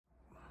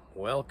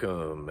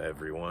Welcome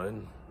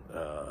everyone.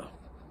 I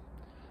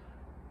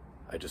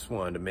just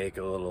wanted to make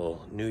a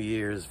little New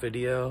Year's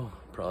video.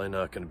 Probably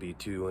not going to be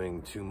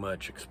doing too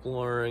much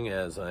exploring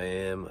as I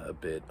am a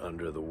bit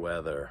under the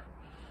weather.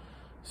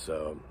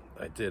 So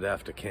I did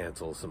have to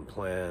cancel some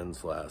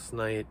plans last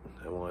night.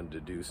 I wanted to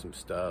do some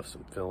stuff,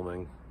 some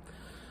filming.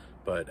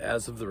 But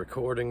as of the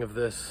recording of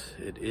this,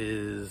 it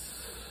is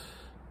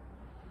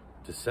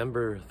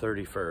December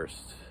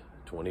 31st,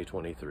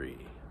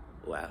 2023.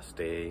 Last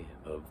day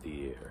of the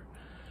year.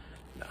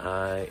 And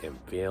I am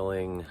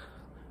feeling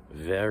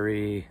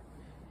very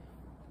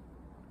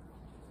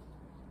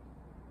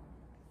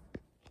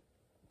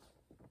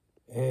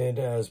and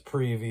as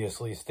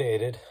previously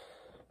stated,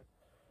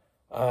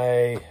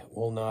 I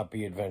will not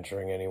be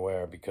adventuring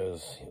anywhere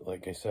because,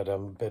 like I said,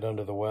 I'm a bit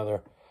under the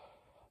weather.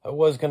 I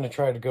was going to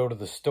try to go to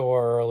the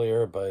store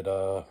earlier,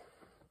 but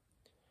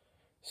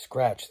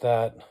scratch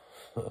that.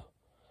 I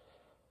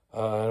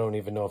don't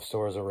even know if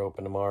stores are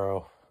open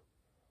tomorrow.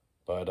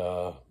 But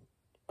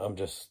I'm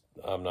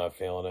not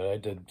feeling it. I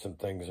did some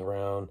things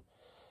around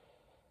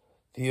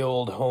the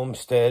old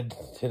homestead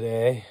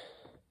today.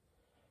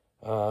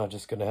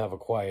 Just gonna have a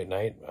quiet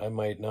night. I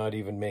might not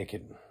even make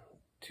it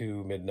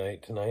to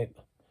midnight tonight.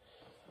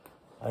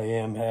 I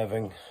am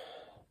having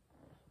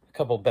a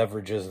couple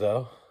beverages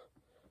though.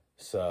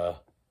 It's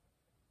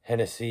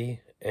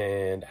Hennessy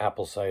and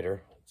apple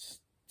cider. It's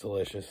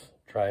delicious.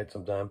 Try it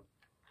sometime.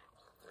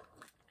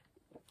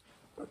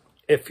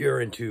 If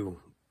you're into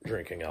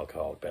drinking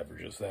alcoholic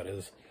beverages, that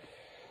is.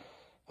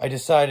 I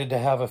decided to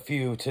have a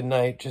few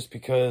tonight just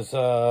because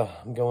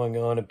I'm going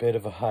on a bit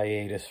of a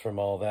hiatus from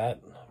all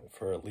that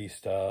for at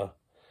least the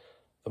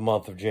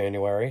month of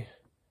January.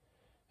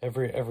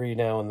 Every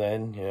now and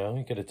then, you know,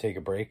 you gotta take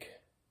a break.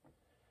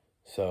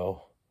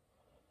 So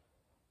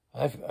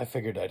I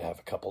figured I'd have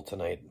a couple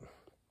tonight.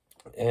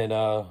 And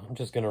I'm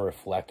just gonna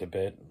reflect a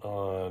bit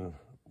on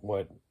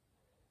what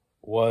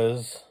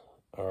was,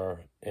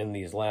 or in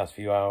these last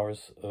few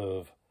hours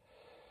of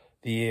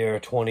the year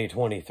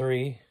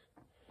 2023.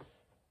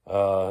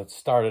 It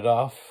started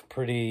off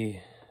pretty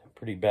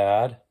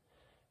bad.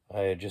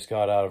 I had just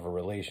got out of a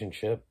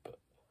relationship.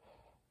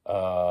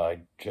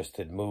 I just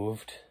had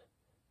moved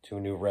to a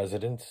new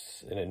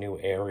residence in a new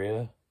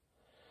area.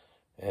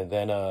 And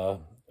then a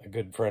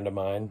good friend of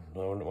mine,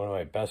 one of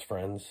my best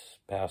friends,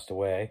 passed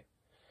away.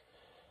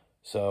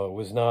 So it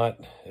was not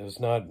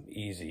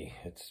easy.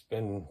 It's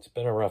been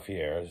a rough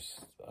year.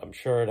 I'm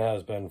sure it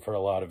has been for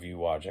a lot of you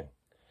watching.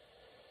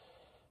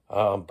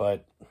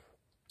 But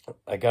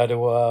I got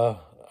to,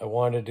 I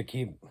wanted to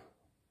keep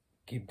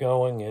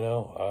going, you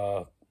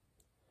know.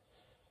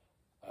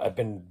 I've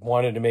been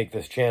wanting to make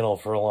this channel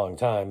for a long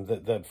time.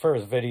 The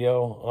first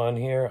video on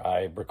here,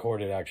 I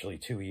recorded actually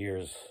 2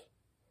 years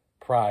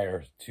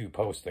prior to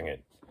posting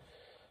it.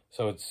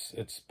 So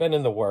it's been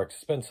in the works.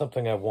 It's been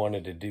something I've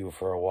wanted to do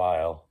for a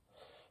while.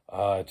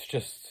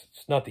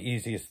 It's not the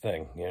easiest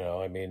thing, you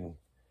know. I mean,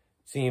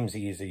 it seems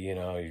easy, you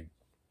know. You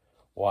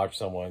watch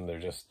someone, they're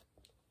just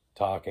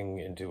talking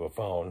into a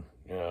phone,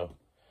 you know.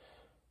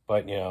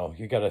 But, you know,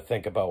 you got to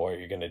think about what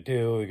you're going to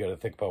do. You got to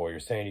think about what you're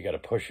saying. You got to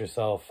push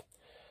yourself.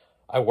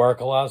 I work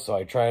a lot, so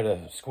I try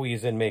to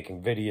squeeze in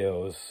making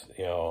videos,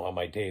 you know, on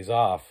my days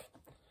off.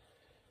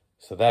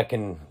 So that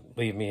can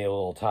leave me a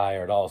little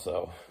tired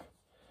also.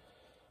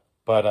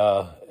 But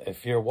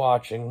if you're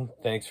watching,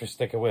 thanks for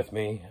sticking with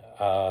me.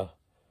 I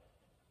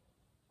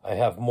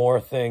have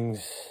more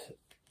things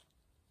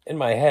in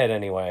my head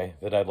anyway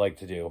that I'd like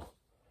to do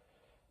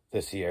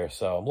this year.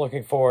 So I'm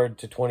looking forward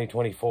to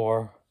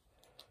 2024.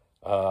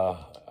 I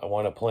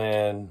want to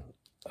plan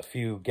a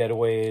few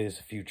getaways,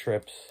 a few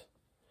trips.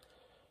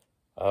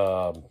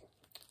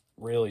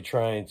 Really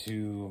trying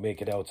to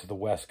make it out to the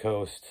West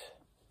Coast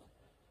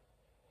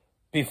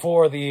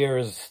before the year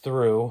is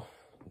through.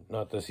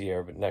 Not this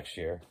year, but next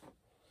year.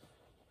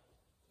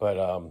 But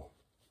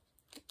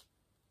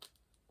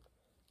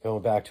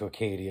going back to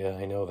Acadia,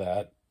 I know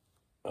that.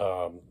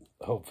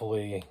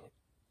 Hopefully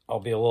I'll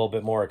be a little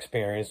bit more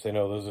experienced. I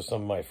know those are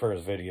some of my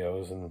first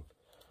videos, and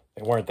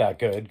they weren't that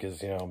good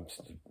because, you know,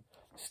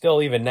 still,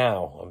 even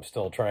now, I'm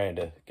still trying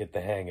to get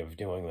the hang of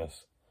doing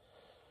this.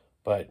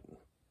 But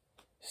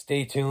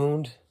stay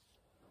tuned.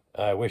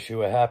 I wish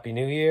you a happy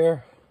new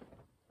year.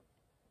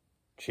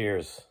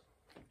 Cheers.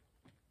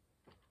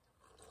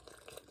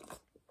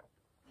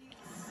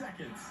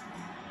 Seconds.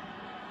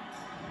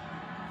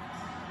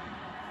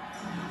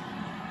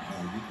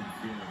 Oh, you can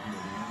feel it here,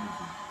 the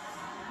energy.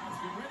 Let's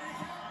get ready to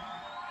count.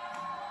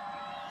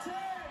 10,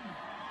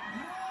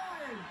 9,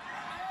 8,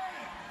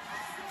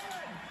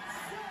 7,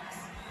 6,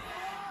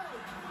 5,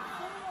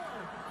 4,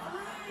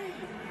 3,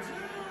 2,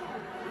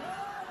 1.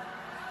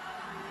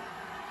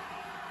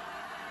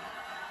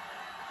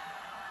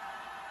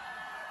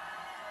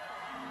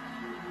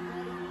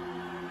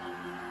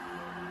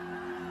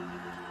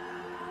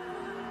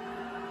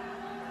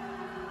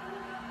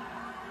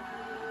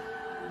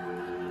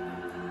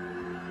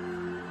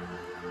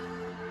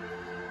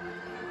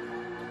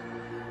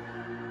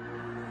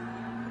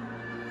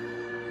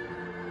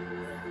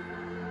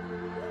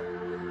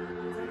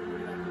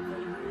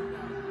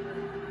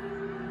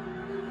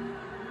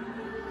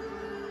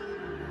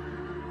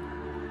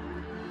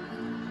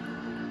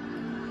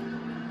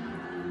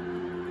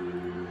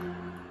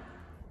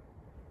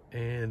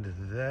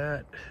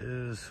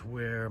 is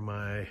where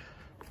my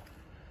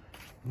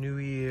New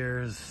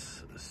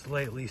Year's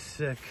slightly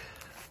sick,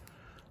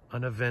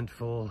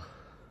 uneventful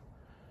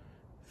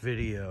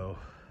video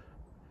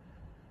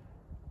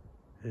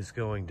is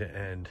going to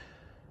end.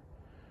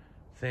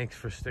 Thanks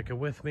for sticking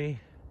with me.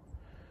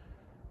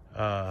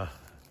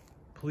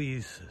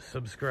 Please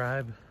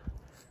subscribe,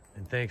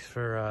 and thanks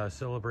for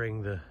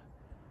celebrating the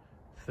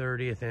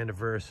 30th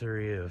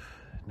anniversary of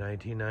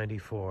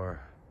 1994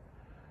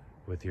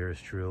 with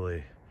yours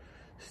truly.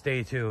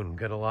 Stay tuned.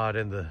 Got a lot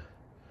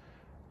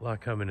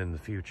coming in the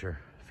future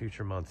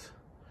months.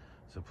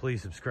 So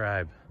please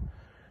subscribe.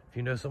 If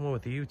you know someone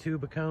with a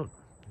YouTube account,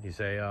 you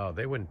say, oh,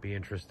 they wouldn't be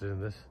interested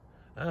in this.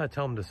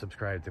 Tell them to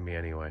subscribe to me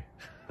anyway.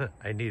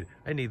 I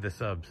need the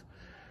subs.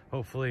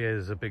 Hopefully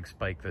there's a big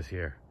spike this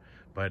year.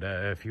 But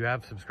if you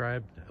have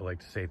subscribed, I'd like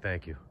to say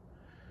thank you.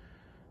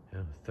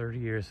 30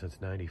 years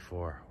since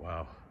 94.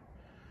 Wow.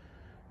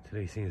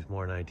 Today seems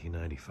more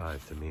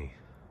 1995 to me.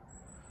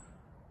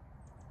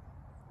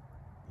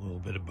 A little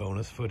bit of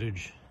bonus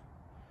footage.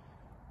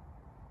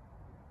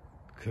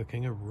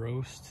 Cooking a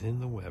roast in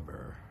the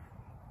Weber.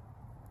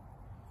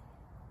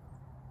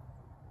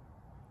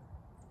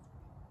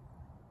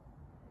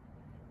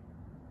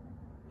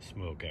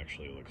 Smoke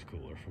actually looks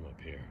cooler from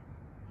up here.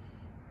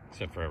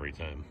 Except for every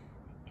time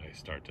I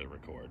start to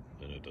record,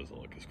 then it doesn't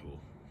look as cool.